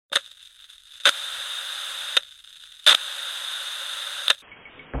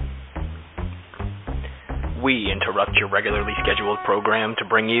we interrupt your regularly scheduled program to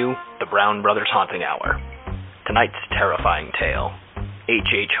bring you the Brown Brothers Haunting Hour. Tonight's terrifying tale,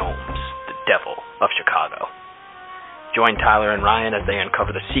 H.H. Holmes, the Devil of Chicago. Join Tyler and Ryan as they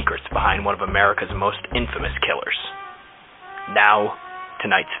uncover the secrets behind one of America's most infamous killers. Now,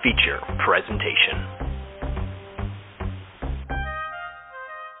 tonight's feature presentation.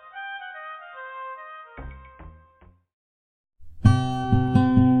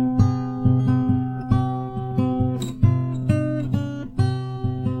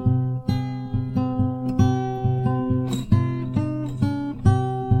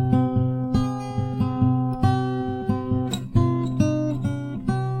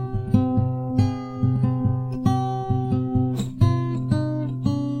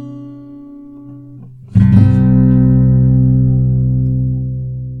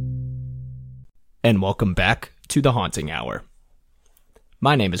 And welcome back to the Haunting Hour.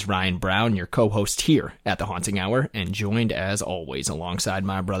 My name is Ryan Brown, your co-host here at the Haunting Hour, and joined as always alongside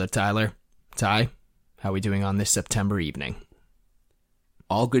my brother Tyler. Ty, how are we doing on this September evening?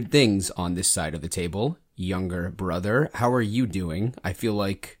 All good things on this side of the table. Younger brother, how are you doing? I feel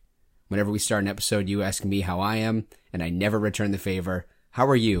like whenever we start an episode, you ask me how I am, and I never return the favor. How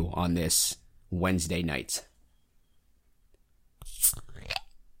are you on this Wednesday night?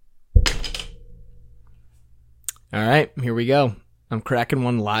 All right, here we go. I'm cracking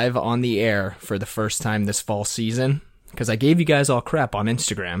one live on the air for the first time this fall season, because I gave you guys all crap on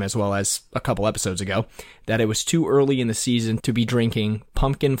Instagram, as well as a couple episodes ago, that it was too early in the season to be drinking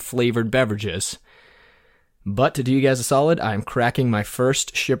pumpkin-flavored beverages. But to do you guys a solid, I'm cracking my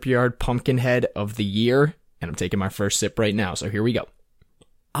first Shipyard Pumpkinhead of the year, and I'm taking my first sip right now, so here we go.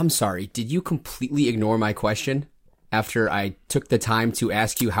 I'm sorry, did you completely ignore my question after I took the time to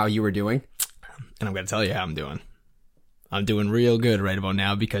ask you how you were doing? And I'm going to tell you how I'm doing. I'm doing real good right about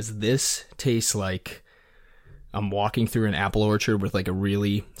now because this tastes like I'm walking through an apple orchard with like a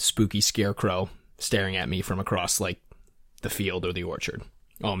really spooky scarecrow staring at me from across like the field or the orchard.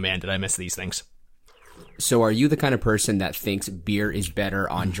 Oh man, did I miss these things. So are you the kind of person that thinks beer is better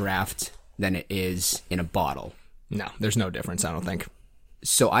on draft than it is in a bottle? No, there's no difference, I don't think.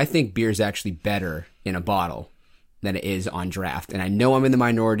 So I think beer is actually better in a bottle than it is on draft. And I know I'm in the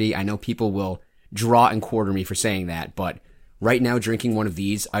minority. I know people will draw and quarter me for saying that, but right now drinking one of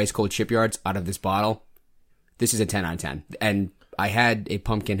these ice cold Shipyards out of this bottle, this is a 10 out of 10. And I had a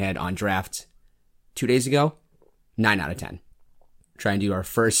Pumpkinhead on draft 2 days ago, 9 out of 10. Try and do our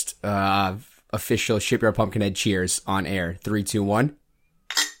first official Shipyard Pumpkinhead cheers on air. 3, 2, 1.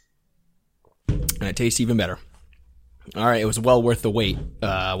 And it tastes even better. All right, it was well worth the wait.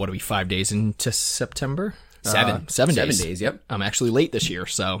 What are we, 5 days into September? 7 days. 7 days, yep. I'm actually late this year,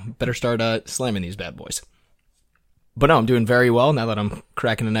 so better start slamming these bad boys. But no, I'm doing very well now that I'm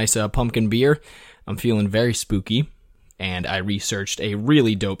cracking a nice pumpkin beer. I'm feeling very spooky, and I researched a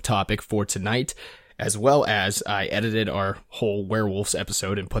really dope topic for tonight, as well as I edited our whole werewolves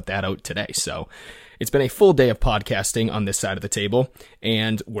episode and put that out today. So it's been a full day of podcasting on this side of the table,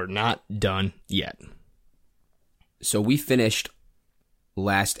 and we're not done yet. So we finished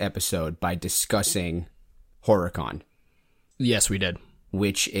last episode by discussing HorrorCon. Yes, we did.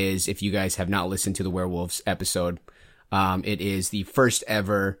 Which is, if you guys have not listened to the Werewolves episode, it is the first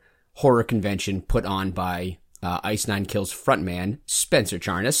ever horror convention put on by Ice Nine Kills frontman Spencer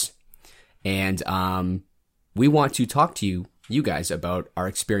Charnas. And we want to talk to you guys about our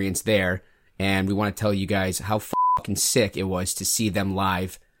experience there. And we want to tell you guys how fucking sick it was to see them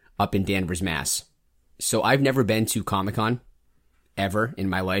live up in Danvers, Mass. So I've never been to Comic-Con ever in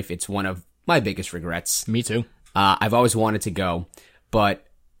my life. It's one of my biggest regrets. Me too. I've always wanted to go, but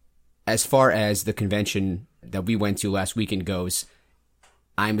as far as the convention that we went to last weekend goes,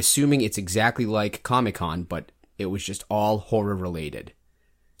 I'm assuming it's exactly like Comic-Con, but it was just all horror related.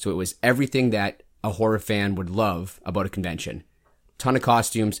 So it was everything that a horror fan would love about a convention. Ton of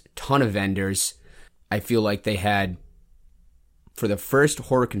costumes, ton of vendors. I feel like they had, for the first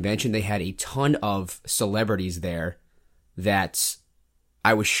horror convention, they had a ton of celebrities there that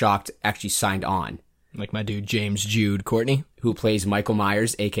I was shocked actually signed on. Like my dude James Jude Courtney, who plays Michael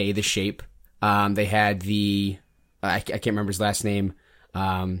Myers, aka The Shape. They had the, I can't remember his last name,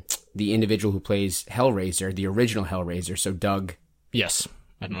 the individual who plays Hellraiser, the original Hellraiser. So Doug. Yes,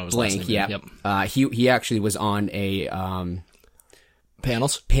 I don't know his Blank. last name. Yeah. Yep. He actually was on a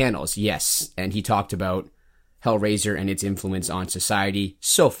panels. Yes, and he talked about Hellraiser and its influence on society.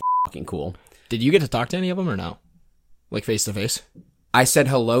 So fucking cool. Did you get to talk to any of them or no? Like face to face? I said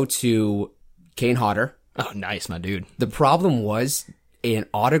hello to Kane Hodder. Oh, nice, my dude. The problem was an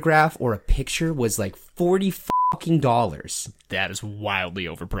autograph or a picture was like $40 fucking dollars. That is wildly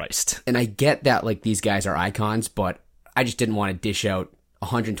overpriced. And I get that, like, these guys are icons, but I just didn't want to dish out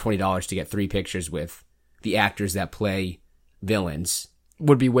 $120 to get 3 pictures with the actors that play villains.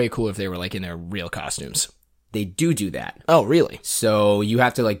 Would be way cool if they were, like, in their real costumes. They do that. Oh, really? So you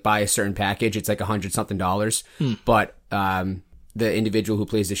have to, like, buy a certain package. It's like $100-something. But the individual who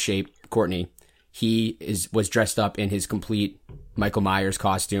plays the Shape, Courtney, he was dressed up in his complete Michael Myers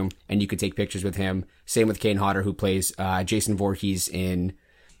costume, and you could take pictures with him. Same with Kane Hodder, who plays Jason Voorhees in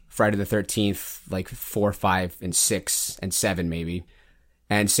Friday the 13th, like 4, 5, and 6, and 7 maybe.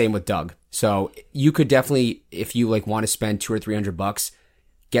 And same with Doug. So you could definitely, if you like want to spend $200 or $300,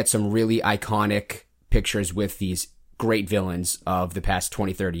 get some really iconic pictures with these great villains of the past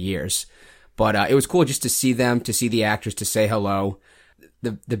 20, 30 years. But it was cool just to see them, to see the actors, to say hello.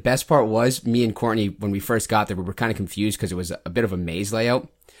 The best part was me and Courtney, when we first got there, we were kind of confused because it was a bit of a maze layout.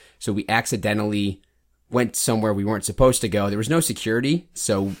 So we accidentally went somewhere we weren't supposed to go. There was no security,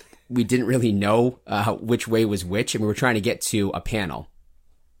 so we didn't really know which way was which, and we were trying to get to a panel.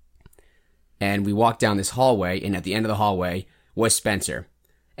 And we walked down this hallway, and at the end of the hallway was Spencer.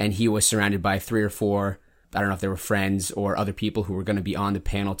 And he was surrounded by 3 or 4, I don't know if they were friends or other people who were going to be on the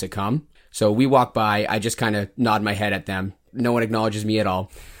panel to come. So we walk by, I just kind of nod my head at them. No one acknowledges me at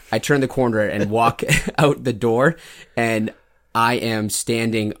all. I turn the corner and walk out the door, and I am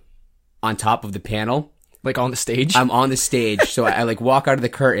standing on top of the panel. Like on the stage? I'm on the stage. So I like walk out of the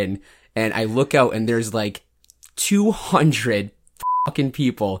curtain, and I look out, and there's like 200 fucking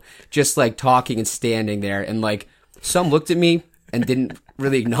people just like talking and standing there. And like some looked at me and didn't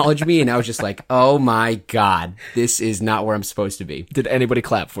really acknowledge me, and I was just like, oh my God, this is not where I'm supposed to be. Did anybody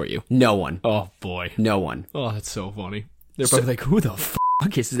clap for you? No one. Oh boy. No one. Oh, that's so funny. They're probably like, who the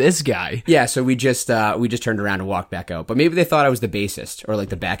fuck is this guy? Yeah, so we just turned around and walked back out. But maybe they thought I was the bassist or like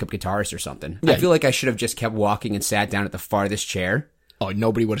the backup guitarist or something. Yeah. I feel like I should have just kept walking and sat down at the farthest chair. Oh,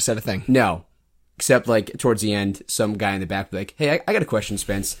 nobody would have said a thing. No. Except like towards the end, some guy in the back would be like, hey, I got a question,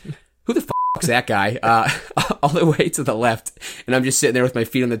 Spence. Who the fuck's that guy? All the way to the left. And I'm just sitting there with my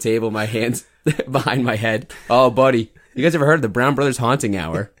feet on the table, my hands behind my head. Oh, buddy. You guys ever heard of the Brown Brothers Haunting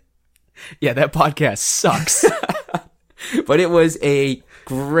Hour? Yeah, that podcast sucks. But it was a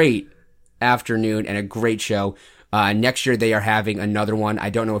great afternoon and a great show. Next year they are having another one. I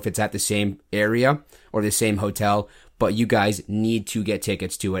don't know if it's at the same area or the same hotel, but you guys need to get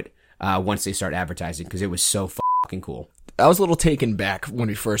tickets to it once they start advertising, because it was so fucking cool. I was a little taken back when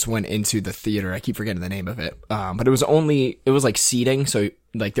we first went into the theater. I keep forgetting the name of it. But it was like seating. So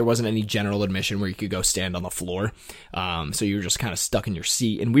like there wasn't any general admission where you could go stand on the floor. So you were just kind of stuck in your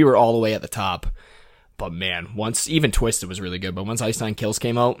seat, and we were all the way at the top. But man, even Twisted was really good. But once Ice Nine Kills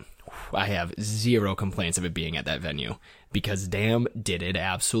came out, I have zero complaints of it being at that venue, because damn, did it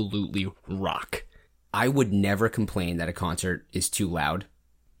absolutely rock. I would never complain that a concert is too loud,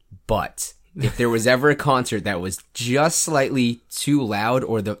 but if there was ever a concert that was just slightly too loud,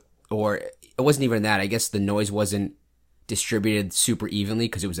 or it wasn't even that, I guess the noise wasn't distributed super evenly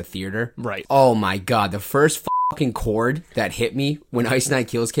because it was a theater. Right. Oh my God, the first fucking chord that hit me when Ice Nine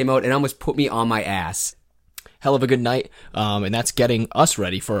Kills came out, it almost put me on my ass. Hell of a good night. And that's getting us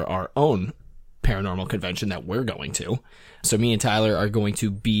ready for our own paranormal convention that we're going to. So me and Tyler are going to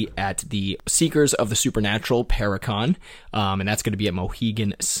be at the Seekers of the Supernatural Paracon, and that's going to be at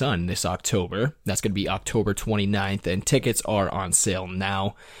Mohegan Sun this October. That's going to be October 29th, and tickets are on sale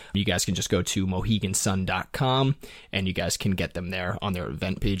now. You guys can just go to mohegansun.com, and you guys can get them there on their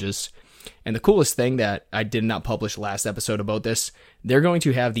event pages. And the coolest thing that I did not publish last episode about this, they're going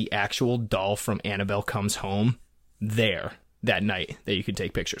to have the actual doll from Annabelle Comes Home there that night that you can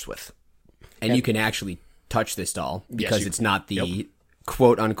take pictures with. And you can actually touch this doll, because it's not the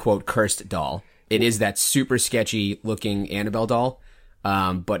quote-unquote cursed doll. It is that super sketchy looking Annabelle doll,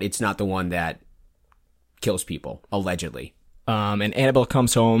 but it's not the one that kills people, allegedly. And Annabelle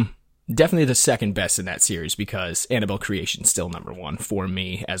Comes Home, definitely the second best in that series, because Annabelle Creation's still number 1 for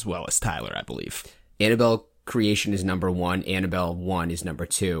me, as well as Tyler, I believe. Annabelle Creation is number 1. Annabelle 1 is number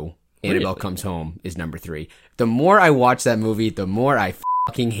 2. Annabelle Really? Comes Home is number 3. The more I watch that movie, the more I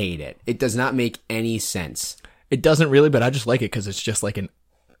fucking hate it. It does not make any sense. It doesn't really, but I just like it because it's just like a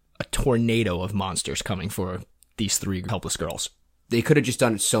tornado of monsters coming for these 3 helpless girls. They could have just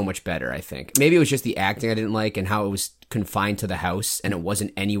done it so much better, I think. Maybe it was just the acting I didn't like, and how it was confined to the house and it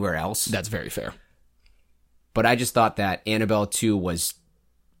wasn't anywhere else. That's very fair. But I just thought that Annabelle 2 was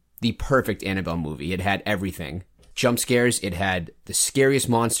the perfect Annabelle movie. It had everything. Jump scares. It had the scariest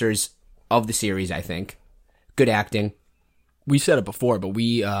monsters of the series, I think. Good acting. We said it before, but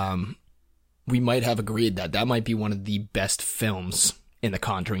we might have agreed that might be one of the best films in the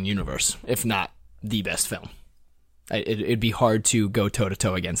Conjuring universe, if not the best film. It'd be hard to go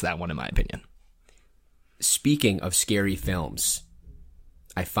toe-to-toe against that one, in my opinion. Speaking of scary films,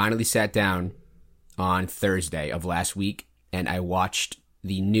 I finally sat down on Thursday of last week, and I watched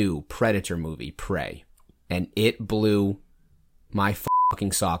the new Predator movie, Prey, and it blew my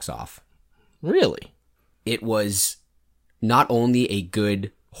fucking socks off. Really? It was not only a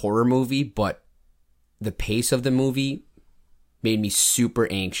good horror movie, but the pace of the movie made me super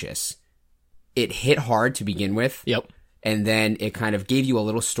anxious. It hit hard to begin with. Yep. And then it kind of gave you a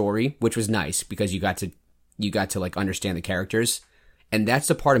little story, which was nice because you got to like understand the characters. And that's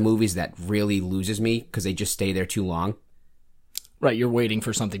the part of movies that really loses me because they just stay there too long. Right, you're waiting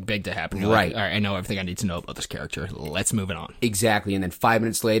for something big to happen. You're Right. Like, all right, I know everything I need to know about this character. Let's move it on. Exactly. And then 5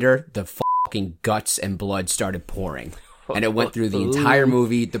 minutes later, the fucking guts and blood started pouring. And it went through the entire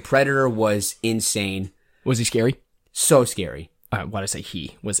movie. The Predator was insane. Was he scary? So scary. Why did I say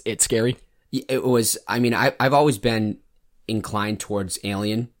he? Was it scary? It was, I mean, I've always been inclined towards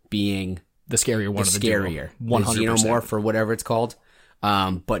Alien being The scarier one of the duo. scarier. 100%. The xenomorph or whatever it's called.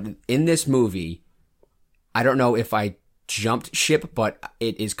 But in this movie, I don't know if I jumped ship, but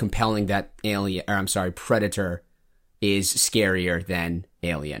it is compelling that Predator is scarier than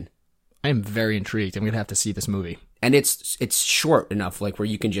Alien. I am very intrigued. I'm going to have to see this movie. And it's short enough, like where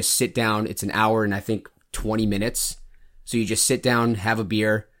you can just sit down. It's an hour and I think 20 minutes. So you just sit down, have a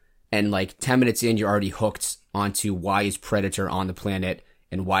beer, and like 10 minutes in, you're already hooked onto why is Predator on the planet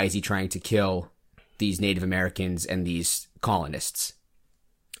and why is he trying to kill these Native Americans and these colonists.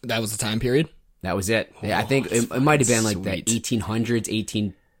 That was the time period? That was it. Yeah, I think it might have been like sweet. the 1800s,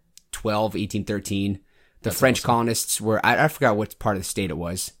 1812, 1813. The French colonists were, I forgot what part of the state it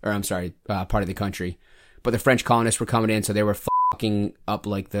was, or I'm sorry, part of the country. But the French colonists were coming in, so they were fucking up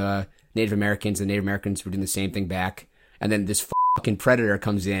like the Native Americans. The Native Americans were doing the same thing back. And then this fucking Predator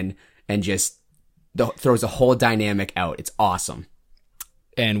comes in and just throws the whole dynamic out. It's awesome.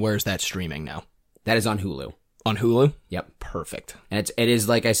 And where's that streaming now? That is on Hulu. On Hulu? Yep. Perfect. And it is,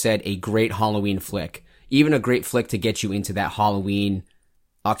 like I said, a great Halloween flick. Even a great flick to get you into that Halloween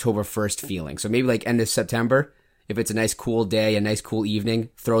October 1st feeling. So maybe like end of September, if it's a nice cool day, a nice cool evening,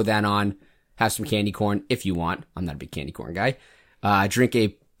 throw that on, have some candy corn if you want. I'm not a big candy corn guy. Drink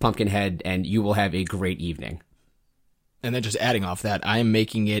a pumpkin head and you will have a great evening. And then just adding off that, I am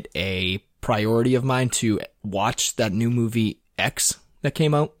making it a priority of mine to watch that new movie X that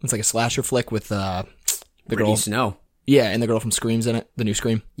came out. It's like a slasher flick with the girl. Snow. Yeah, and the girl from Scream's in it, the new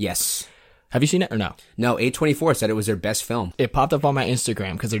Scream. Yes. Have you seen it or no? No, A24 said it was their best film. It popped up on my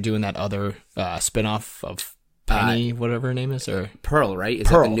Instagram because they're doing that other spinoff of Penny, whatever her name is, or Pearl, right? Is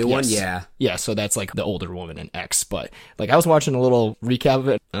Pearl, that the new one? yes. Yeah. Yeah, so that's like the older woman in X. But like I was watching a little recap of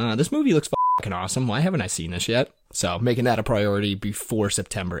it. This movie looks fucking awesome. Why haven't I seen this yet? So making that a priority before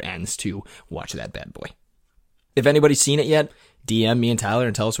September ends to watch that bad boy. If anybody's seen it yet, DM me and Tyler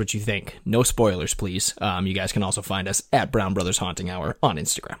and tell us what you think. No spoilers, please. You guys can also find us at Brown Brothers Haunting Hour on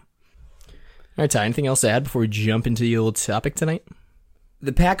Instagram. All right, Ty, anything else to add before we jump into the old topic tonight?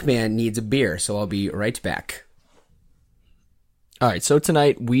 The Pac-Man needs a beer, so I'll be right back. All right, so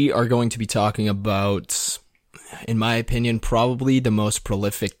tonight we are going to be talking about, in my opinion, probably the most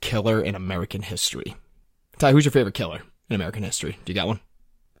prolific killer in American history. Ty, who's your favorite killer in American history? Do you got one?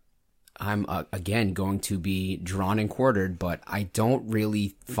 I'm, again, going to be drawn and quartered, but I don't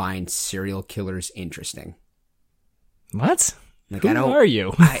really find serial killers interesting. What? Like, Who are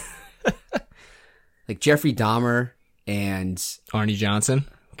you? Like Jeffrey Dahmer and Arnie Johnson,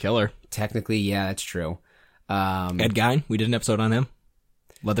 killer. Technically, yeah, that's true. Ed Gein, we did an episode on him.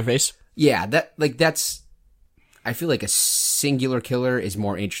 Leatherface. Yeah, that's. I feel like a singular killer is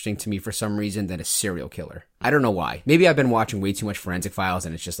more interesting to me for some reason than a serial killer. I don't know why. Maybe I've been watching way too much Forensic Files,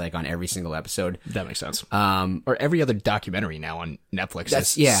 and it's just like on every single episode. That makes sense. Or every other documentary now on Netflix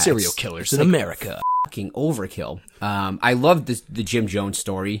is yeah, serial killers in like America. Fucking overkill. I love the Jim Jones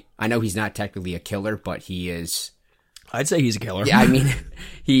story. I know he's not technically a killer, but he is. I'd say he's a killer. Yeah, I mean,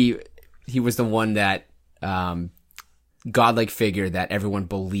 he was the one that godlike figure that everyone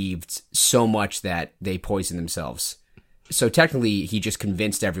believed so much that they poisoned themselves. So technically, he just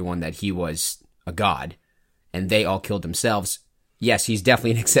convinced everyone that he was a god, and they all killed themselves. Yes, he's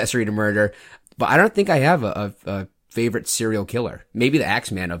definitely an accessory to murder, but I don't think I have a favorite serial killer. Maybe the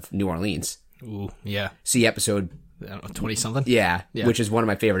Axeman of New Orleans. Ooh, yeah. See episode 20-something? Yeah, which is one of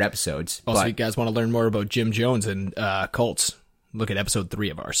my favorite episodes. Also, if you guys want to learn more about Jim Jones and cults, look at episode 3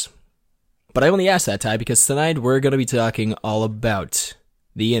 of ours. But I only asked that, Ty, because tonight we're going to be talking all about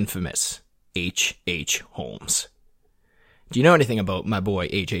the infamous H.H. Holmes. Do you know anything about my boy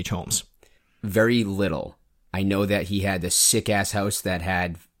H.H. Holmes? Very little. I know that he had this sick-ass house that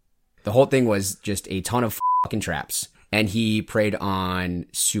had... The whole thing was just a ton of fucking traps. And he preyed on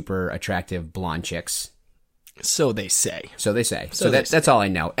super attractive blonde chicks. So they say. So that's all I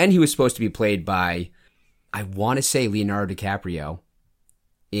know. And he was supposed to be played by, I want to say, Leonardo DiCaprio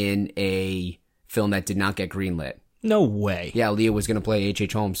in a film that did not get greenlit. No way. Yeah, Leo was going to play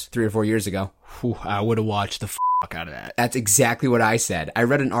H.H. Holmes 3 or 4 years ago. Whew, I would have watched the fuck out of that. That's exactly what I said. I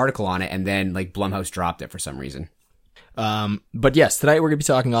read an article on it, and then Blumhouse dropped it for some reason. But yes, tonight we're going to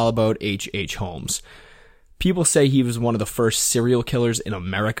be talking all about H.H. Holmes. People say he was one of the first serial killers in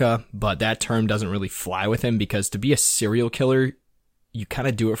America, but that term doesn't really fly with him because to be a serial killer, you kind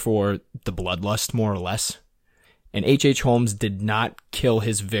of do it for the bloodlust, more or less. And H.H. Holmes did not kill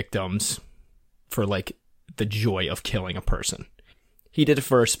his victims for, the joy of killing a person. He did it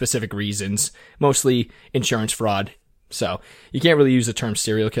for specific reasons, mostly insurance fraud. So you can't really use the term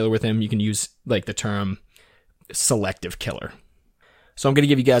serial killer with him. You can use, the term selective killer. So I'm going to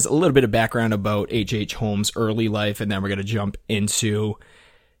give you guys a little bit of background about H.H. Holmes' early life, and then we're going to jump into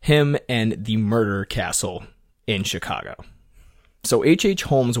him and the murder castle in Chicago. So H.H.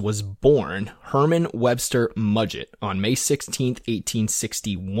 Holmes was born Herman Webster Mudgett on May 16th,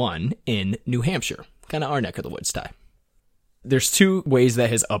 1861 in New Hampshire, kind of our neck of the woods, Ty. There's two ways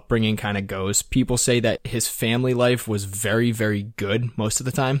that his upbringing kind of goes. People say that his family life was very, very good most of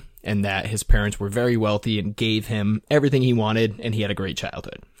the time, and that his parents were very wealthy and gave him everything he wanted, and he had a great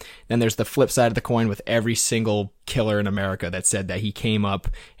childhood. Then there's the flip side of the coin with every single killer in America that said that he came up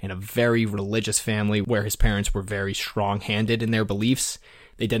in a very religious family where his parents were very strong-handed in their beliefs.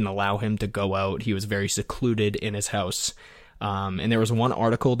 They didn't allow him to go out. He was very secluded in his house. And there was one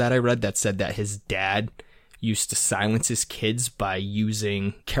article that I read that said that his dad used to silence his kids by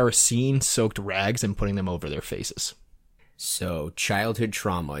using kerosene-soaked rags and putting them over their faces. So childhood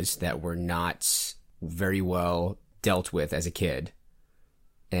traumas that were not very well dealt with as a kid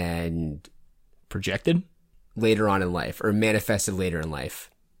and projected later on in life or manifested later in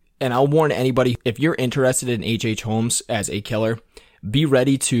life. And I'll warn anybody, if you're interested in H.H. Holmes as a killer, be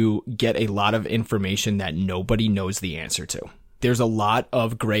ready to get a lot of information that nobody knows the answer to. There's a lot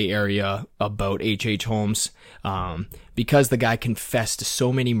of gray area about H.H. Holmes because the guy confessed to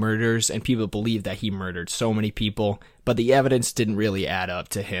so many murders and people believe that he murdered so many people, but the evidence didn't really add up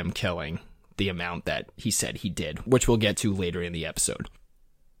to him killing the amount that he said he did, which we'll get to later in the episode.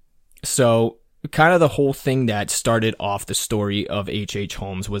 So kind of the whole thing that started off the story of H.H.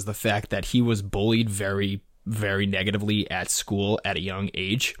 Holmes was the fact that he was bullied very, very negatively at school at a young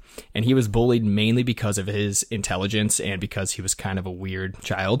age. And he was bullied mainly because of his intelligence and because he was kind of a weird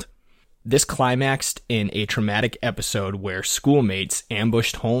child. This climaxed in a traumatic episode where schoolmates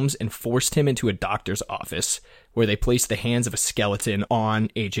ambushed Holmes and forced him into a doctor's office where they placed the hands of a skeleton on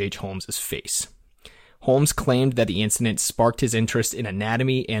H.H. Holmes' face. Holmes claimed that the incident sparked his interest in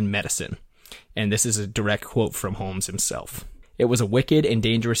anatomy and medicine. And this is a direct quote from Holmes himself. It was a wicked and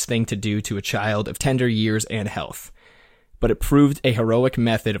dangerous thing to do to a child of tender years and health, but it proved a heroic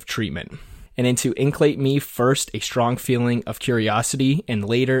method of treatment, and to inculcate me first a strong feeling of curiosity and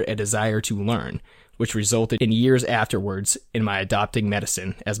later a desire to learn, which resulted in years afterwards in my adopting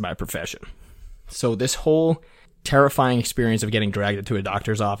medicine as my profession. So this whole terrifying experience of getting dragged into a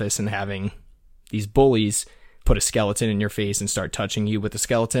doctor's office and having these bullies put a skeleton in your face and start touching you with the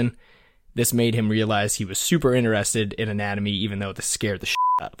skeleton, this made him realize he was super interested in anatomy, even though this scared the shit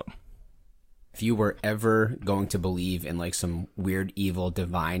out of him. If you were ever going to believe in some weird, evil,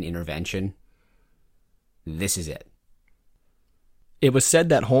 divine intervention, this is it. It was said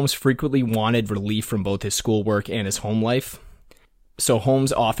that Holmes frequently wanted relief from both his schoolwork and his home life. So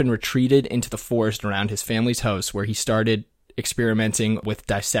Holmes often retreated into the forest around his family's house where he started experimenting with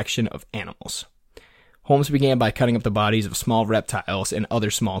dissection of animals. Holmes began by cutting up the bodies of small reptiles and other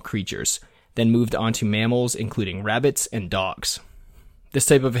small creatures, then moved on to mammals including rabbits and dogs. This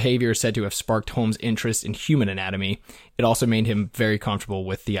type of behavior is said to have sparked Holmes' interest in human anatomy. It also made him very comfortable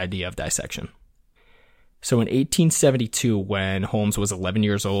with the idea of dissection. So in 1872, when Holmes was 11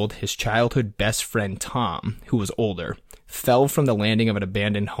 years old, his childhood best friend Tom, who was older, fell from the landing of an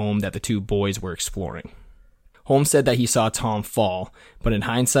abandoned home that the two boys were exploring. Holmes said that he saw Tom fall, but in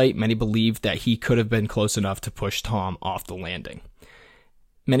hindsight, many believed that he could have been close enough to push Tom off the landing.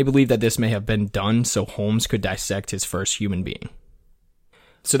 Many believe that this may have been done so Holmes could dissect his first human being.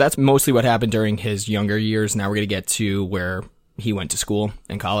 So that's mostly what happened during his younger years. Now we're going to get to where he went to school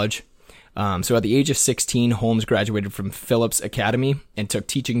and college. So at the age of 16, Holmes graduated from Phillips Academy and took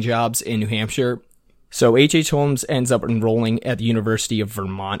teaching jobs in New Hampshire. So H.H. Holmes ends up enrolling at the University of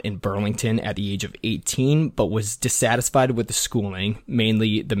Vermont in Burlington at the age of 18, but was dissatisfied with the schooling,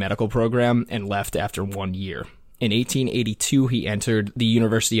 mainly the medical program, and left after 1 year. In 1882, he entered the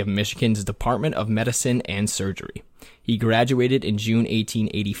University of Michigan's Department of Medicine and Surgery. He graduated in June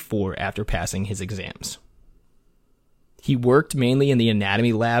 1884 after passing his exams. He worked mainly in the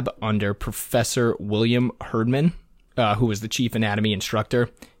anatomy lab under Professor William Herdman, who was the chief anatomy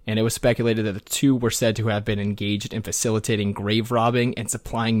instructor, and it was speculated that the two were said to have been engaged in facilitating grave robbing and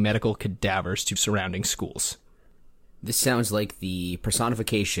supplying medical cadavers to surrounding schools. This sounds like the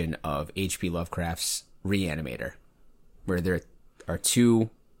personification of H.P. Lovecraft's Reanimator, where there are two,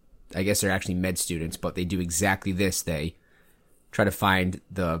 I guess they're actually med students, but they do exactly this. They try to find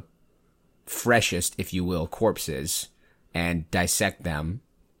the freshest, if you will, corpses and dissect them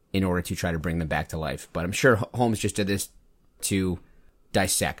in order to try to bring them back to life. But I'm sure Holmes just did this to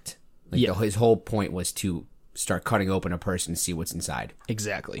dissect. His whole point was to start cutting open a person and see what's inside.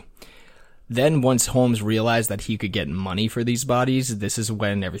 Exactly. Then once Holmes realized that he could get money for these bodies, this is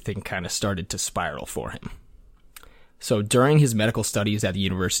when everything kind of started to spiral for him. So during his medical studies at the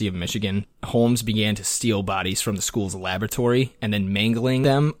University of Michigan, Holmes began to steal bodies from the school's laboratory and then mangling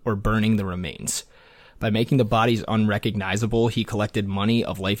them or burning the remains. By making the bodies unrecognizable, he collected money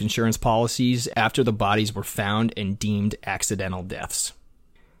of life insurance policies after the bodies were found and deemed accidental deaths.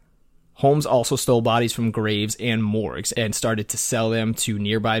 Holmes also stole bodies from graves and morgues and started to sell them to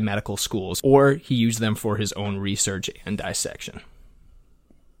nearby medical schools, or he used them for his own research and dissection.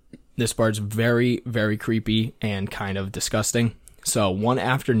 This part's very, very creepy and kind of disgusting. So one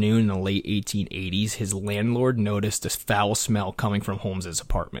afternoon in the late 1880s, his landlord noticed a foul smell coming from Holmes's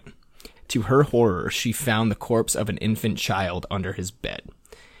apartment. To her horror, she found the corpse of an infant child under his bed.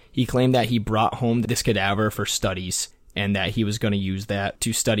 He claimed that he brought home this cadaver for studies and that he was going to use that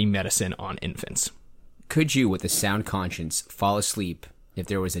to study medicine on infants. Could you, with a sound conscience, fall asleep if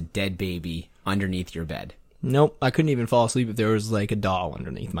there was a dead baby underneath your bed? Nope, I couldn't even fall asleep if there was like a doll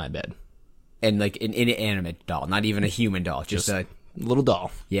underneath my bed. And like an inanimate doll, not even a human doll, just a little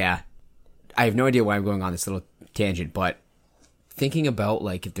doll. Yeah. I have no idea why I'm going on this little tangent, but thinking about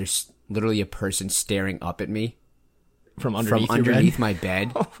like if there's literally a person staring up at me from underneath my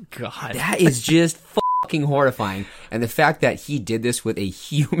bed. Oh God, that is just fucking horrifying. And the fact that he did this with a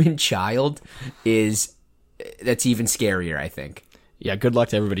human child that's even scarier, I think. Yeah, good luck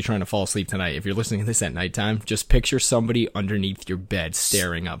to everybody trying to fall asleep tonight. If you're listening to this at nighttime, just picture somebody underneath your bed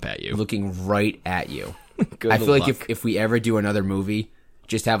staring up at you. Looking right at you. I feel like if we ever do another movie,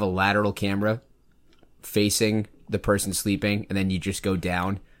 just have a lateral camera facing the person sleeping, and then you just go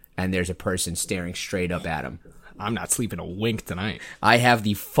down, and there's a person staring straight up at him. I'm not sleeping a wink tonight. I have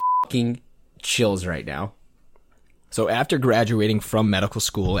the fucking chills right now. So after graduating from medical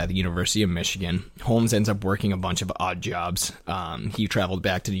school at the University of Michigan, Holmes ends up working a bunch of odd jobs. He traveled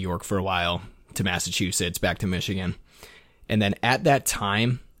back to New York for a while, to Massachusetts, back to Michigan. And then at that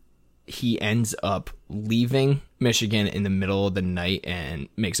time, he ends up leaving Michigan in the middle of the night and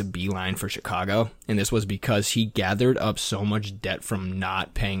makes a beeline for Chicago. And this was because he gathered up so much debt from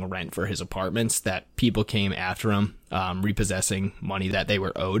not paying rent for his apartments that people came after him, repossessing money that they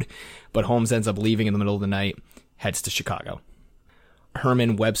were owed. But Holmes ends up leaving in the middle of the night, heads to Chicago.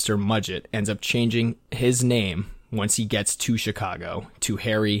 Herman Webster Mudgett ends up changing his name once he gets to Chicago to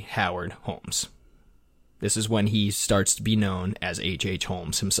Harry Howard Holmes. This is when he starts to be known as H.H.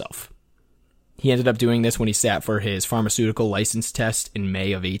 Holmes himself. He ended up doing this when he sat for his pharmaceutical license test in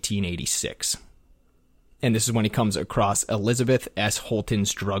May of 1886. And this is when he comes across Elizabeth S.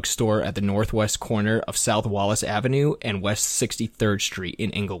 Holton's drugstore at the northwest corner of South Wallace Avenue and West 63rd Street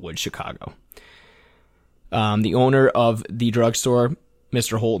in Englewood, Chicago. The owner of the drugstore,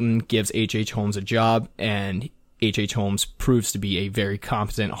 Mr. Holton, gives H.H. Holmes a job, and H.H. Holmes proves to be a very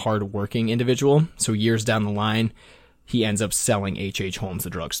competent, hard-working individual. So years down the line, he ends up selling H.H. Holmes the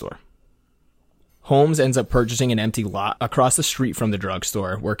drugstore. Holmes ends up purchasing an empty lot across the street from the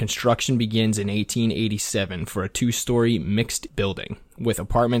drugstore, where construction begins in 1887 for a 2-story mixed building, with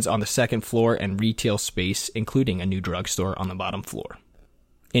apartments on the second floor and retail space, including a new drugstore on the bottom floor.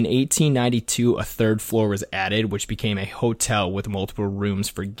 In 1892, a third floor was added, which became a hotel with multiple rooms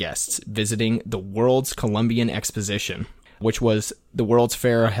for guests visiting the World's Columbian Exposition, which was the World's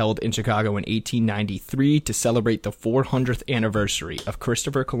Fair held in Chicago in 1893 to celebrate the 400th anniversary of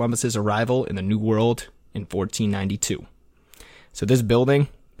Christopher Columbus's arrival in the New World in 1492. So this building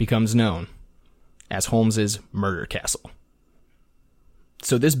becomes known as Holmes's Murder Castle.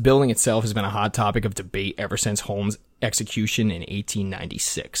 So this building itself has been a hot topic of debate ever since Holmes' execution in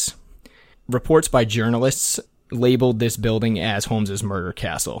 1896. Reports by journalists labeled this building as Holmes's Murder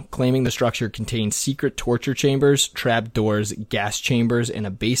Castle, claiming the structure contained secret torture chambers, trap doors, gas chambers, and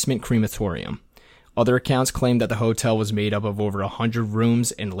a basement crematorium. Other accounts claim that the hotel was made up of over 100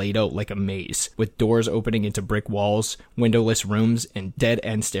 rooms and laid out like a maze, with doors opening into brick walls, windowless rooms, and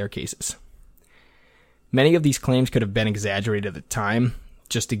dead-end staircases. Many of these claims could have been exaggerated at the time,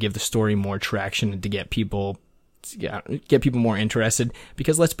 just to give the story more traction and to get people more interested,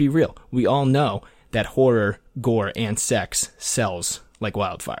 because let's be real, we all know that horror, gore, and sex sells like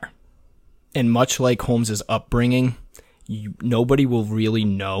wildfire. And much like Holmes's upbringing, nobody will really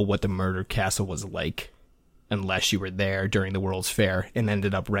know what the murder castle was like unless you were there during the World's Fair and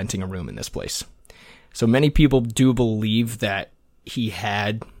ended up renting a room in this place. So many people do believe that he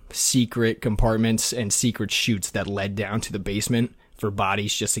had secret compartments and secret chutes that led down to the basement for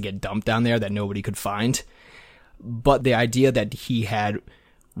bodies just to get dumped down there that nobody could find. But the idea that he had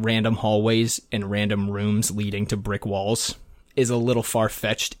random hallways and random rooms leading to brick walls is a little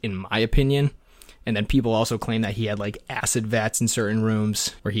far-fetched in my opinion. And then people also claim that he had like acid vats in certain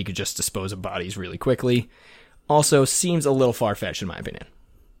rooms where he could just dispose of bodies really quickly. Also seems a little far-fetched in my opinion.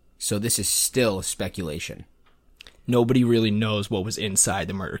 So this is still speculation. Nobody really knows what was inside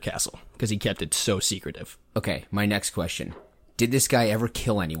the murder castle because he kept it so secretive. Okay, my next question. Did this guy ever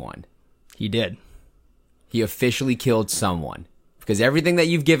kill anyone? He did. He officially killed someone. Because everything that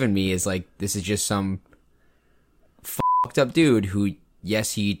you've given me is like, this is just some fucked up dude who,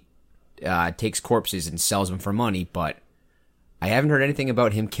 yes, he takes corpses and sells them for money, but I haven't heard anything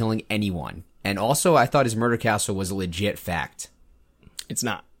about him killing anyone. And also, I thought his murder castle was a legit fact. It's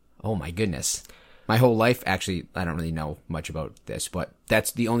not. Oh my goodness. My whole life, actually, I don't really know much about this, but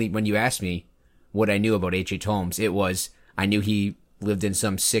that's the only, when you asked me what I knew about H.H. Holmes, it was, I knew he lived in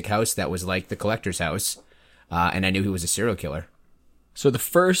some sick house that was like the collector's house, and I knew he was a serial killer. So the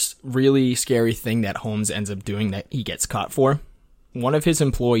first really scary thing that Holmes ends up doing that he gets caught for, one of his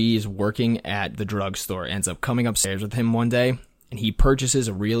employees working at the drugstore ends up coming upstairs with him one day, and he purchases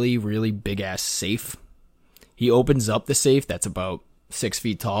a really, really big-ass safe. He opens up the safe that's about 6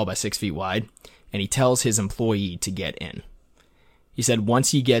 feet tall by 6 feet wide, and he tells his employee to get in. He said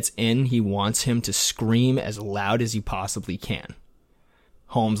once he gets in, he wants him to scream as loud as he possibly can.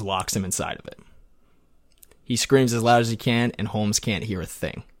 Holmes locks him inside of it. He screams as loud as he can, and Holmes can't hear a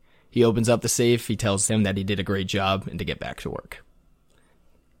thing. He opens up the safe, he tells him that he did a great job and to get back to work.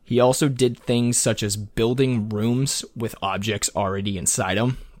 He also did things such as building rooms with objects already inside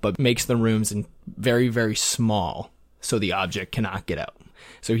them, but makes the rooms very, very small so the object cannot get out.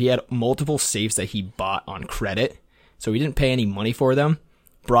 So he had multiple safes that he bought on credit, so he didn't pay any money for them,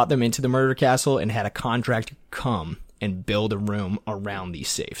 brought them into the murder castle, and had a contractor come and build a room around these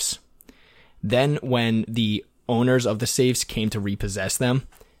safes. Then when the owners of the safes came to repossess them,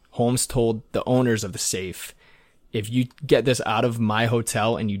 Holmes told the owners of the safe, if you get this out of my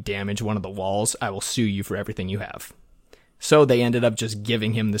hotel and you damage one of the walls, I will sue you for everything you have. So they ended up just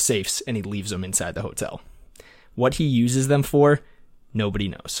giving him the safes and he leaves them inside the hotel. What he uses them for, nobody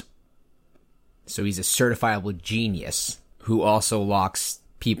knows. So he's a certifiable genius who also locks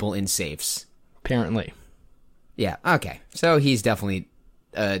people in safes. Apparently. Yeah, okay. So he's definitely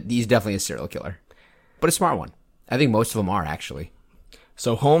a serial killer. But a smart one. I think most of them are, actually.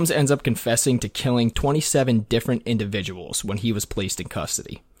 So Holmes ends up confessing to killing 27 different individuals when he was placed in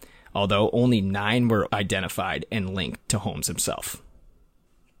custody, although only 9 were identified and linked to Holmes himself.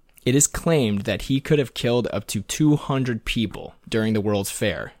 It is claimed that he could have killed up to 200 people during the World's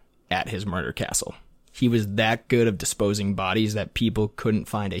Fair at his murder castle. He was that good of disposing bodies that people couldn't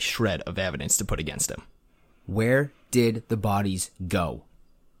find a shred of evidence to put against him. Where did the bodies go?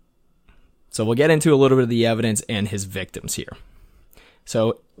 So we'll get into a little bit of the evidence and his victims here.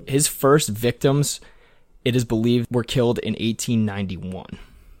 So his first victims, it is believed, were killed in 1891.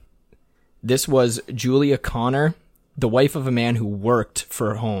 This was Julia Connor, the wife of a man who worked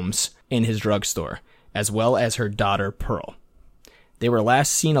for Holmes in his drugstore, as well as her daughter Pearl. They were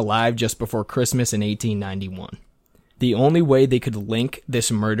last seen alive just before Christmas in 1891. The only way they could link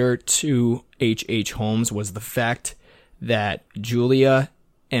this murder to H.H. Holmes was the fact that Julia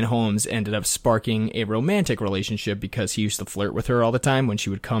and Holmes ended up sparking a romantic relationship because he used to flirt with her all the time when she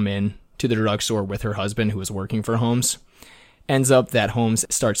would come in to the drugstore with her husband who was working for Holmes. Ends up that Holmes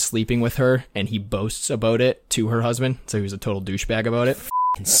starts sleeping with her and he boasts about it to her husband, so he was a total douchebag about it.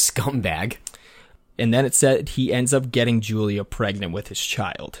 F***ing scumbag. And then it said he ends up getting Julia pregnant with his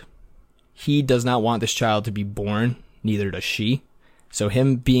child. He does not want this child to be born, neither does she. So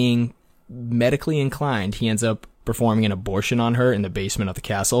him being medically inclined, he ends up performing an abortion on her in the basement of the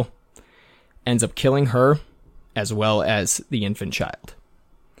castle, ends up killing her as well as the infant child.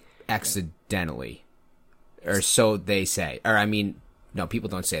 Accidentally. Or so they say. Or I mean, no, people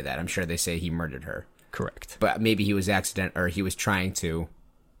don't say that. I'm sure they say he murdered her. Correct. But maybe he was he was trying to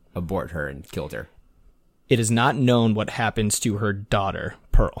abort her and killed her. It is not known what happens to her daughter,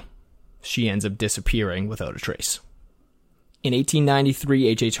 Pearl. She ends up disappearing without a trace. In 1893,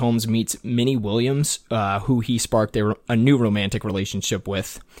 H.H. Holmes meets Minnie Williams, who he sparked a new romantic relationship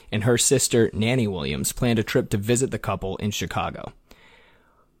with, and her sister, Nanny Williams, planned a trip to visit the couple in Chicago.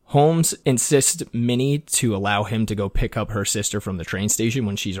 Holmes insists Minnie to allow him to go pick up her sister from the train station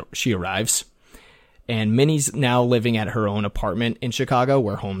when she arrives. And Minnie's now living at her own apartment in Chicago,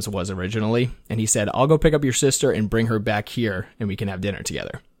 where Holmes was originally. And he said, I'll go pick up your sister and bring her back here, and we can have dinner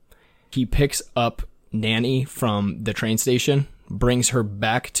together. He picks up Nanny from the train station, brings her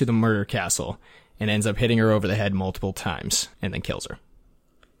back to the murder castle, and ends up hitting her over the head multiple times, and then kills her.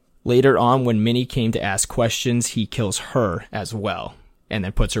 Later on, when Minnie came to ask questions, he kills her as well, and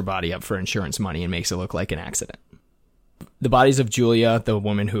then puts her body up for insurance money and makes it look like an accident. The bodies of Julia, the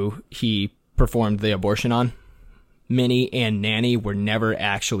woman who he performed the abortion on, Minnie, and Nanny were never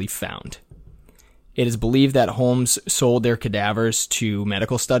actually found. It is believed that Holmes sold their cadavers to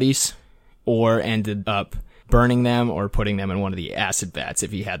medical studies or ended up burning them or putting them in one of the acid vats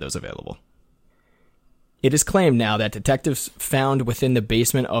if he had those available. It is claimed now that detectives found within the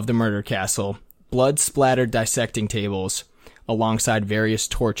basement of the murder castle blood-splattered dissecting tables alongside various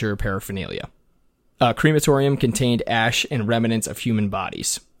torture paraphernalia. A crematorium contained ash and remnants of human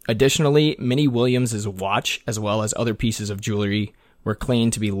bodies. Additionally, Minnie Williams' watch, as well as other pieces of jewelry, were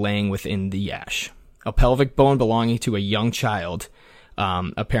claimed to be laying within the ash. A pelvic bone belonging to a young child,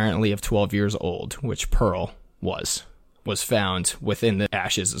 apparently of 12 years old, which Pearl was found within the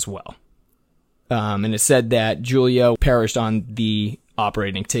ashes as well. And it said that Julia perished on the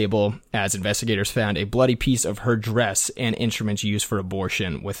operating table as investigators found a bloody piece of her dress and instruments used for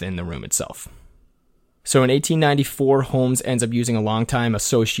abortion within the room itself. So in 1894, Holmes ends up using a longtime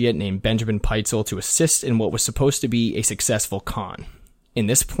associate named Benjamin Peitzel to assist in what was supposed to be a successful con. In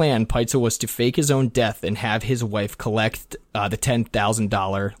this plan, Peitzel was to fake his own death and have his wife collect the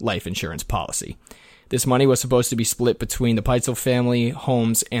 $10,000 life insurance policy. This money was supposed to be split between the Peitzel family,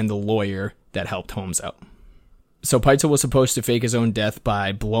 Holmes, and the lawyer that helped Holmes out. So Peitzel was supposed to fake his own death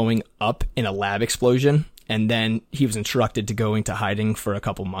by blowing up in a lab explosion, and then he was instructed to go into hiding for a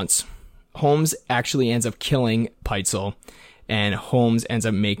couple months. Holmes actually ends up killing Peitzel, and Holmes ends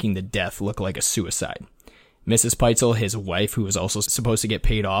up making the death look like a suicide. Mrs. Peitzel, his wife, who was also supposed to get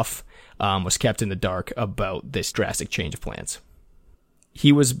paid off, was kept in the dark about this drastic change of plans.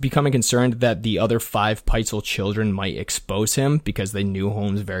 He was becoming concerned that the other 5 Peitzel children might expose him because they knew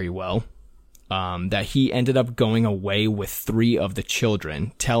Holmes very well. That he ended up going away with 3 of the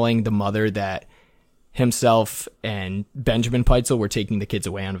children, telling the mother that himself and Benjamin Peitzel were taking the kids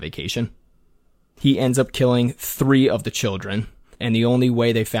away on vacation. He ends up killing 3 of the children, and the only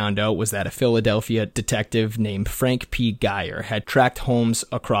way they found out was that a Philadelphia detective named Frank P. Geyer had tracked Holmes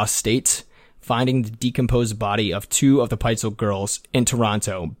across states, finding the decomposed body of 2 of the Peitzel girls in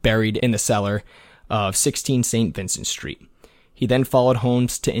Toronto, buried in the cellar of 16 St. Vincent Street. He then followed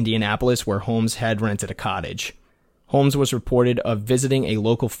Holmes to Indianapolis, where Holmes had rented a cottage. Holmes was reported of visiting a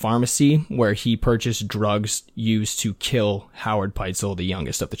local pharmacy where he purchased drugs used to kill Howard Peitzel, the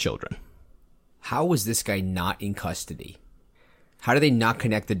youngest of the children. How was this guy not in custody? How did they not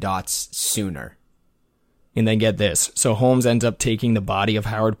connect the dots sooner? And then get this. So Holmes ends up taking the body of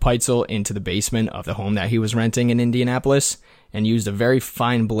Howard Peitzel into the basement of the home that he was renting in Indianapolis and used a very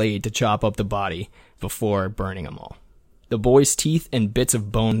fine blade to chop up the body before burning them all. The boy's teeth and bits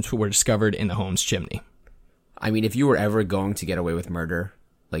of bones were discovered in the home's chimney. I mean, if you were ever going to get away with murder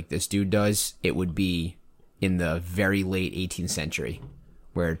like this dude does, it would be in the very late 18th century,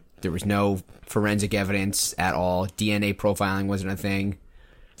 where there was no forensic evidence at all. DNA profiling wasn't a thing.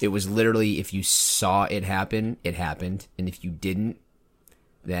 It was literally, if you saw it happen, it happened. And if you didn't,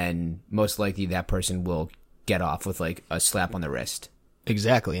 then most likely that person will get off with like a slap on the wrist.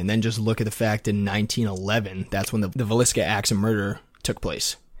 Exactly. And then just look at the fact in 1911, that's when the Villisca Axe of Murder took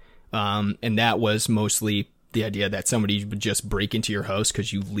place. And that was mostly the idea that somebody would just break into your house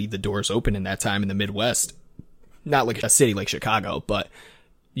because you leave the doors open in that time in the Midwest. Not like a city like Chicago, but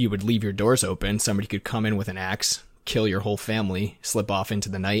you would leave your doors open. Somebody could come in with an axe, kill your whole family, slip off into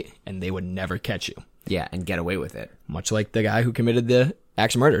the night, and they would never catch you. Yeah, and get away with it. Much like the guy who committed the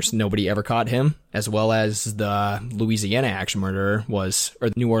axe murders. Nobody ever caught him, as well as the Louisiana axe murderer was, or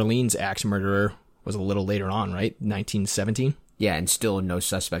the New Orleans axe murderer was a little later on, right? 1917? Yeah, and still no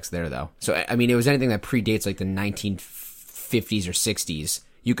suspects there, though. So, I mean, it was anything that predates like the 1950s or 60s.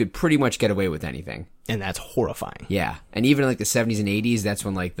 You could pretty much get away with anything. And that's horrifying. Yeah. And even in like the 70s and 80s, that's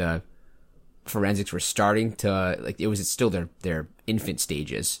when like the forensics were starting to, like, it was still their infant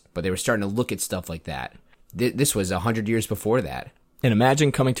stages, but they were starting to look at stuff like that. This was 100 years before that. And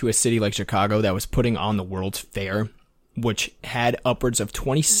imagine coming to a city like Chicago that was putting on the World's Fair, which had upwards of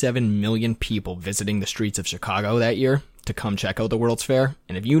 27 million people visiting the streets of Chicago that year to come check out the World's Fair.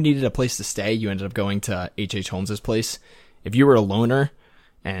 And if you needed a place to stay, you ended up going to H.H. Holmes's place. If you were a loner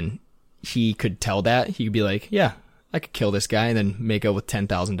and he could tell that, he could be like, yeah, I could kill this guy and then make out with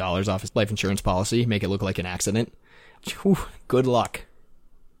 $10,000 off his life insurance policy, make it look like an accident. Whew, good luck.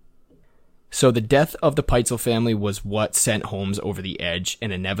 So the death of the Peitzel family was what sent Holmes over the edge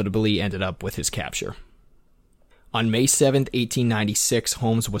and inevitably ended up with his capture. On May 7th, 1896,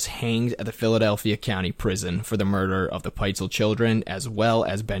 Holmes was hanged at the Philadelphia County Prison for the murder of the Peitzel children as well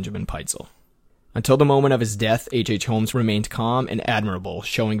as Benjamin Peitzel. Until the moment of his death, H.H. Holmes remained calm and admirable,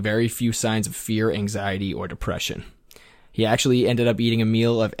 showing very few signs of fear, anxiety, or depression. He actually ended up eating a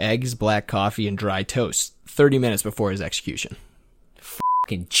meal of eggs, black coffee, and dry toast 30 minutes before his execution.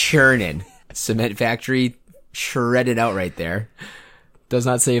 Fucking churning. Cement factory shredded out right there. Does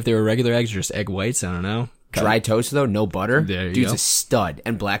not say if they were regular eggs or just egg whites. I don't know. Dry toast, though, no butter. There you Dude's go. a stud.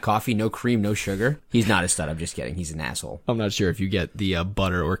 And black coffee, no cream, no sugar. He's not a stud. I'm just kidding. He's an asshole. I'm not sure if you get the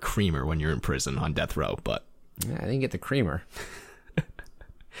butter or creamer when you're in prison on death row, but Yeah, I didn't get the creamer.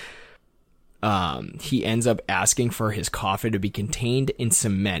 he ends up asking for his coffin to be contained in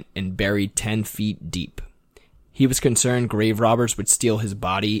cement and buried 10 feet deep. He was concerned grave robbers would steal his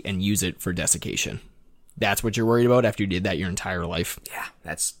body and use it for desiccation. That's what you're worried about after you did that your entire life? Yeah,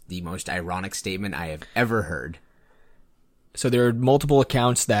 that's the most ironic statement I have ever heard. So there are multiple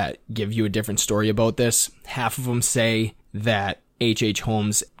accounts that give you a different story about this. Half of them say that H.H.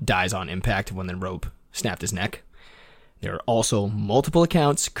 Holmes dies on impact when the rope snapped his neck. There are also multiple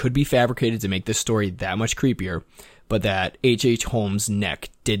accounts, could be fabricated to make this story that much creepier, but that H.H. Holmes' neck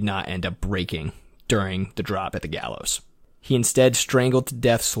did not end up breaking during the drop at the gallows. He instead strangled to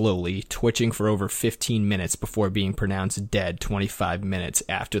death slowly, twitching for over 15 minutes before being pronounced dead 25 minutes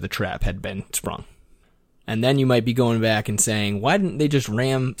after the trap had been sprung. And then you might be going back and saying, why didn't they just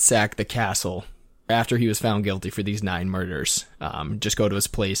ransack the castle after he was found guilty for these 9 murders? Just go to his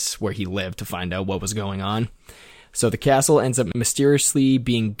place where he lived to find out what was going on. So the castle ends up mysteriously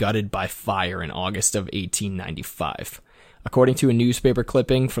being gutted by fire in August of 1895. According to a newspaper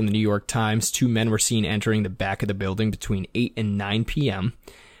clipping from the New York Times, 2 men were seen entering the back of the building between 8 and 9 p.m.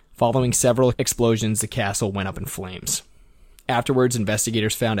 Following several explosions, the castle went up in flames. Afterwards,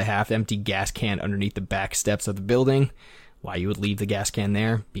 investigators found a half-empty gas can underneath the back steps of the building. Why you would leave the gas can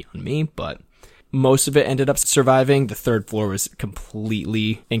there, beyond me, but most of it ended up surviving. The 3rd floor was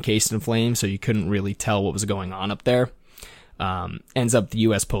completely encased in flames, so you couldn't really tell what was going on up there. Ends up the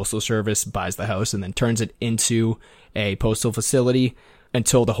U.S. Postal Service buys the house and then turns it into a postal facility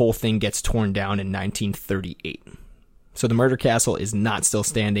until the whole thing gets torn down in 1938. So the murder castle is not still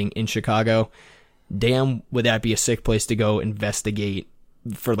standing in Chicago. Damn, would that be a sick place to go investigate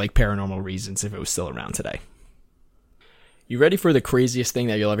for like paranormal reasons if it was still around today. You ready for the craziest thing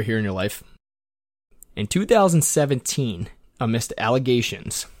that you'll ever hear in your life? In 2017, amidst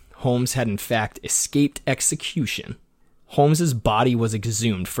allegations, Holmes had in fact escaped execution. Holmes's body was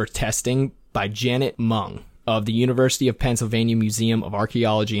exhumed for testing by Janet Mung of the University of Pennsylvania Museum of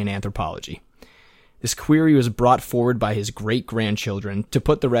Archaeology and Anthropology. This query was brought forward by his great-grandchildren to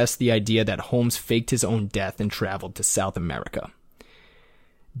put to rest the idea that Holmes faked his own death and traveled to South America.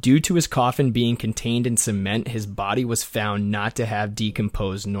 Due to his coffin being contained in cement, his body was found not to have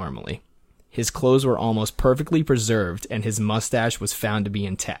decomposed normally. His clothes were almost perfectly preserved, and his mustache was found to be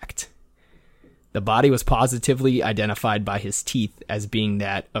intact. The body was positively identified by his teeth as being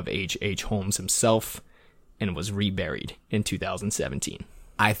that of H.H. Holmes himself, and was reburied in 2017.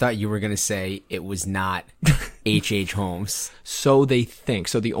 I thought you were going to say it was not H.H. Holmes. So they think.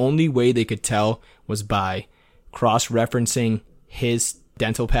 So the only way they could tell was by cross-referencing his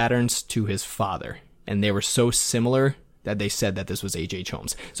dental patterns to his father. And they were so similar that they said that this was H.H.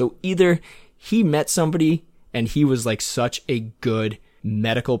 Holmes. So either he met somebody and he was like such a good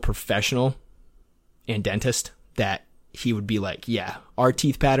medical professional and dentist that he would be like, yeah, our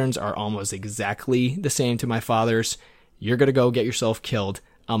teeth patterns are almost exactly the same to my father's. You're going to go get yourself killed.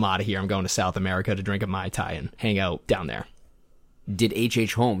 I'm out of here. I'm going to South America to drink a Mai Tai and hang out down there. Did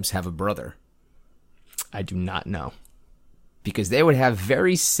H.H. Holmes have a brother? I do not know. Because they would have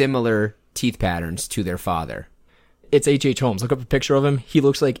very similar teeth patterns to their father. It's H.H. Holmes. Look up a picture of him. He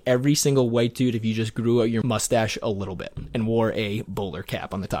looks like every single white dude if you just grew out your mustache a little bit and wore a bowler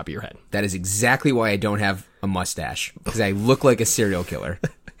cap on the top of your head. That is exactly why I don't have a mustache. Because I look like a serial killer.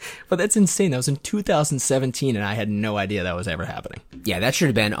 But that's insane. That was in 2017, and I had no idea that was ever happening. Yeah, that should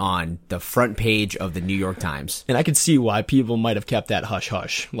have been on the front page of the New York Times. And I could see why people might have kept that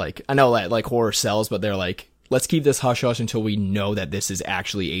hush-hush. Like, I know that, like, horror sells, but they're like, let's keep this hush-hush until we know that this is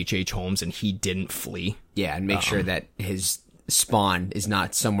actually H.H. Holmes and he didn't flee. Yeah, and make sure that his spawn is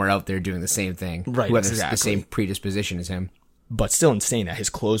not somewhere out there doing the same thing. Right, who has exactly. the same predisposition as him. But still insane that his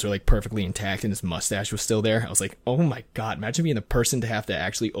clothes were like perfectly intact and his mustache was still there. I was like, oh my god, imagine being the person to have to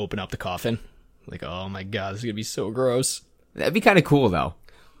actually open up the coffin. Like, oh my god, this is going to be so gross. That'd be kind of cool, though.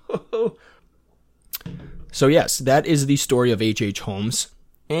 So yes, that is the story of H.H. Holmes.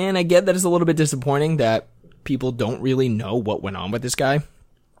 And I get that it's a little bit disappointing that people don't really know what went on with this guy.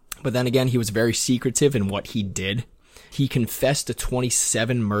 But then again, he was very secretive in what he did. He confessed to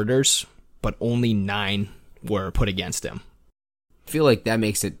 27 murders, but only 9 were put against him. I feel like that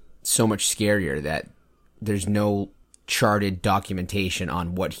makes it so much scarier that there's no charted documentation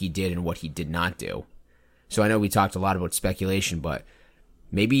on what he did and what he did not do. So I know we talked a lot about speculation, but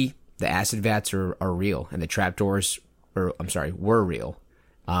maybe the acid vats are real and the trapdoors were real.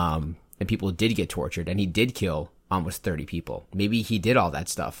 And people did get tortured and he did kill almost 30 people. Maybe he did all that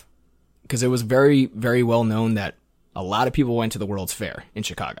stuff. Because it was very, very well known that a lot of people went to the World's Fair in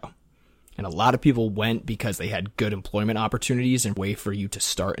Chicago. And a lot of people went because they had good employment opportunities and a way for you to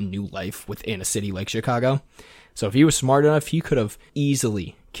start a new life within a city like Chicago. So if he was smart enough, he could have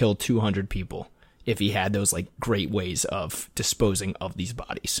easily killed 200 people if he had those like great ways of disposing of these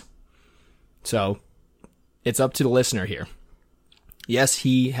bodies. So it's up to the listener here. Yes,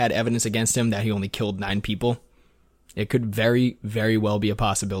 he had evidence against him that he only killed 9 people. It could very, very well be a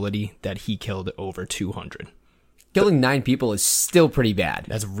possibility that he killed over 200. Killing 9 people is still pretty bad.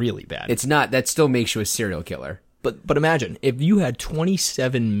 That's really bad. It's not. That still makes you a serial killer. But imagine, if you had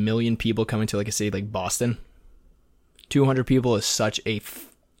 27 million people coming to like a city like Boston, 200 people is such a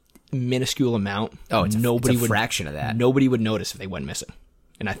minuscule amount. Oh, it's a fraction of that. Nobody would notice if they went missing.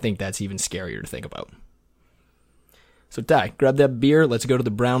 And I think that's even scarier to think about. So, Ty, grab that beer. Let's go to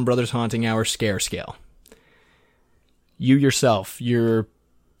the Brown Brothers Haunting Hour scare scale. You yourself, you're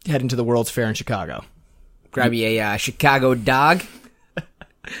heading to the World's Fair in Chicago. Grab me a Chicago dog.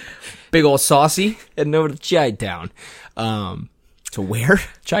 Big old saucy. Heading over to Chi-Town. To where?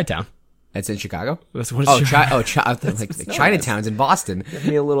 Chi-Town. That's in Chicago? Like Chinatown's in Boston. Give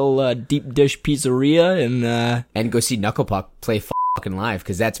me a little deep dish pizzeria and go see Knuckle Puck play fucking live,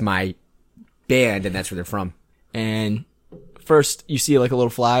 because that's my band and that's where they're from. And first you see like a little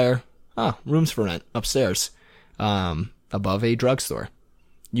flyer. Oh, rooms for rent upstairs, above a drugstore.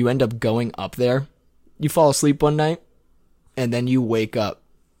 You end up going up there. You fall asleep one night, and then you wake up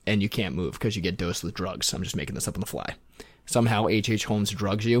and you can't move because you get dosed with drugs. I'm just making this up on the fly. Somehow H.H. Holmes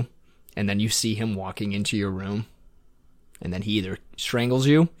drugs you, and then you see him walking into your room, and then he either strangles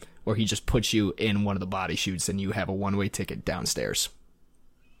you or he just puts you in one of the body chutes and you have a one-way ticket downstairs.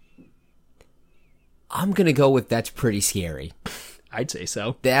 I'm going to go with that's pretty scary. I'd say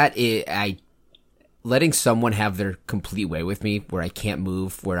so. Letting someone have their complete way with me where I can't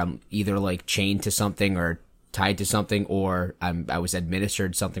move, where I'm either like chained to something or tied to something, or I was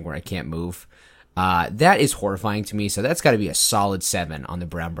administered something where I can't move. That is horrifying to me. So that's got to be a solid 7 on the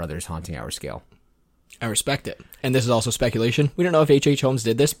Brown Brothers Haunting Hour scale. I respect it. And this is also speculation. We don't know if H.H. Holmes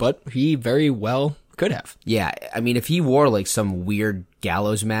did this, but he very well could have. Yeah. I mean, if he wore like some weird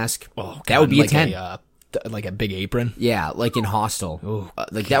gallows mask, that would be like a 10. Like a big apron? Yeah, like in Hostel.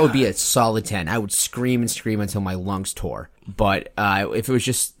 That would be a solid 10. I would scream and scream until my lungs tore. But if it was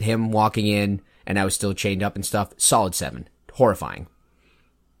just him walking in and I was still chained up and stuff, solid 7. Horrifying.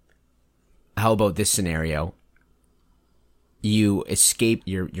 How about this scenario? You escape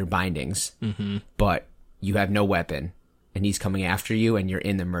your bindings, but you have no weapon, and he's coming after you, and you're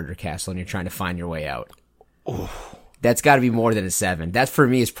in the murder castle, and you're trying to find your way out. That's got to be more than a 7. That for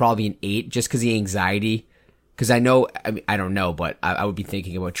me is probably an 8, just because the anxiety. Because I don't know, but I would be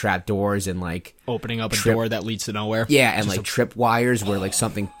thinking about trap doors and like opening up a door that leads to nowhere. Yeah, and just like trip wires where like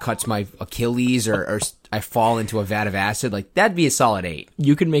something cuts my Achilles or I fall into a vat of acid. Like that'd be a solid 8.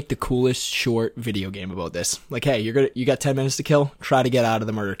 You could make the coolest short video game about this. Like, hey, you got 10 minutes to kill. Try to get out of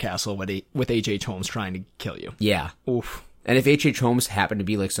the murder castle with H.H. Holmes trying to kill you. Yeah. Oof. And if H.H. Holmes happened to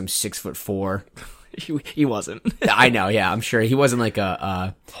be like some 6'4", he wasn't. I know. Yeah, I'm sure he wasn't like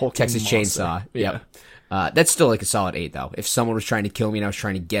a Texas Chainsaw. Yeah. Yep. That's still like a solid 8 though. If someone was trying to kill me and I was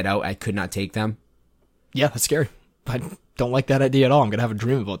trying to get out, I could not take them. Yeah, that's scary. I don't like that idea at all. I'm gonna have a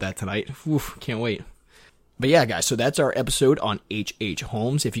dream about that tonight. Oof, can't wait. But yeah, guys, so that's our episode on H.H.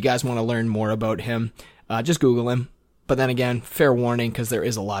 Holmes. If you guys want to learn more about him, just Google him. But then again, fair warning, because there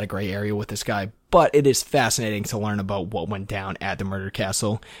is a lot of gray area with this guy. But it is fascinating to learn about what went down at the murder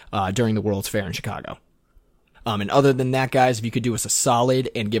castle during the World's Fair in Chicago. And other than that, guys, if you could do us a solid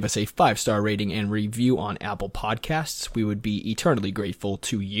and give us a 5-star rating and review on Apple Podcasts, we would be eternally grateful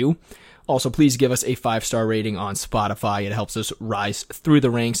to you. Also, please give us a 5-star rating on Spotify. It helps us rise through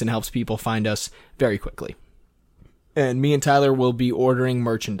the ranks and helps people find us very quickly. And me and Tyler will be ordering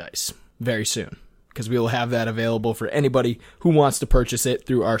merchandise very soon, because we will have that available for anybody who wants to purchase it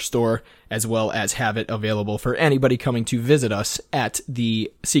through our store, as well as have it available for anybody coming to visit us at the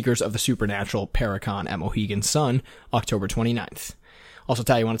Seekers of the Supernatural Paracon at Mohegan Sun, October 29th. Also,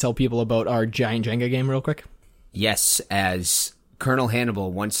 Ty, you want to tell people about our giant Jenga game real quick? Yes, as Colonel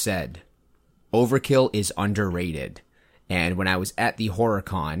Hannibal once said, overkill is underrated. And when I was at the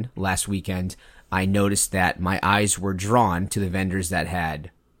HorrorCon last weekend, I noticed that my eyes were drawn to the vendors that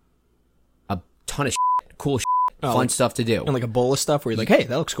had ton of cool fun stuff to do. And like a bowl of stuff where you're like, hey,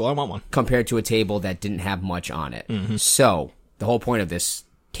 that looks cool, I want one. Compared to a table that didn't have much on it. Mm-hmm. So, the whole point of this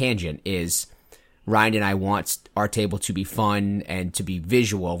tangent is Ryan and I want our table to be fun and to be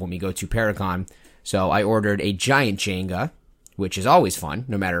visual when we go to Paracon. So, I ordered a giant Jenga, which is always fun,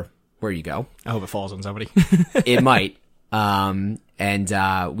 no matter where you go. I hope it falls on somebody. It might.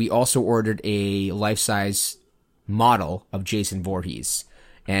 And we also ordered a life-size model of Jason Voorhees.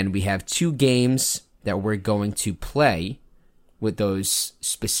 And we have 2 games that we're going to play with those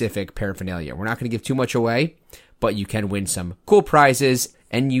specific paraphernalia. We're not going to give too much away, but you can win some cool prizes,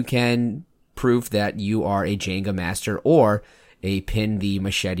 and you can prove that you are a Jenga master or a pin the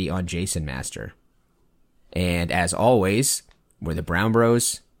machete on Jason master. And as always, we're the Brown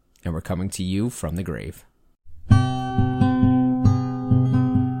Bros, and we're coming to you from the grave.